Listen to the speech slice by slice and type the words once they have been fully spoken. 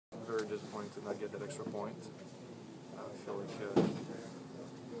disappointed to not get that extra point. I feel like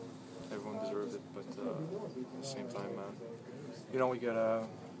everyone deserved it, but at the same time, we gotta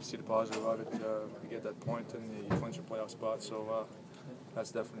see the positive of it. We get that point and you clinch a playoff spot, so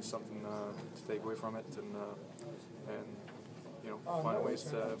that's definitely something to take away from it, and find ways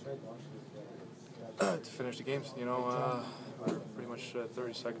to finish the games. We're pretty much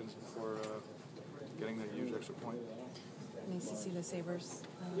 30 seconds before getting that huge extra point. Nice to see the Sabres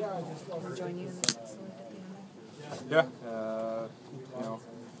join you in the salute at the end. Yeah,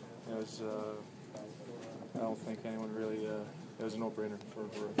 it was. I don't think anyone really. It was a no-brainer for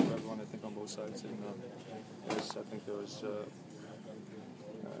everyone. I think on both sides, and I think there was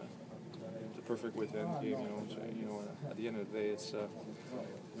the perfect way to end the game. At the end of the day, it's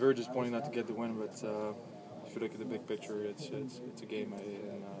very disappointing not to get the win, but if you look at the big picture, it's a game,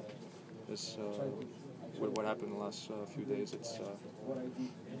 and this. What happened in the last few days, it's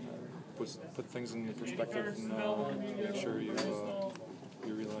put things in perspective and make sure you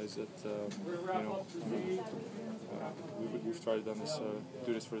realize that we've tried to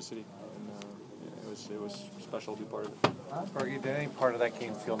do this for the city, and it was special to be part of it. Bergie, did any part of that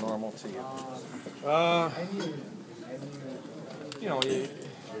game feel normal to you?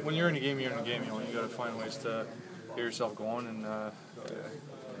 When you're in a game, you're in a game. You got to find ways to get yourself going, and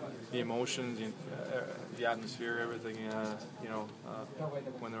the emotions, the atmosphere, everything.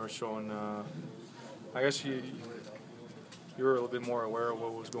 When they were showing, I guess you were a little bit more aware of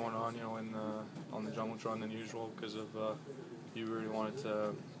what was going on, on the Jumbotron than usual, because of you really wanted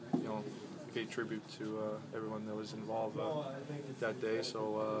to, pay tribute to everyone that was involved that day.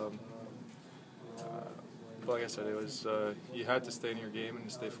 So, but like I said, it was you had to stay in your game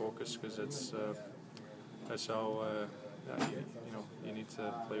and stay focused, because that's how. You need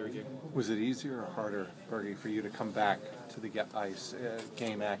to play your game. Was it easier or harder, Bergie, for you to come back to the ice,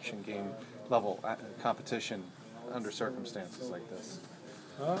 game action, game level competition under circumstances like this?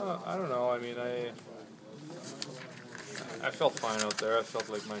 I don't know. I mean, I felt fine out there. I felt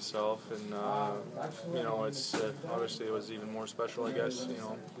like myself, and it's obviously it was even more special, I guess.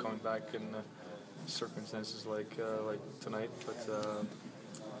 Coming back in circumstances like tonight, but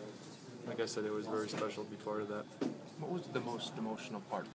like I said, it was very special to be part of that. What was the most emotional part?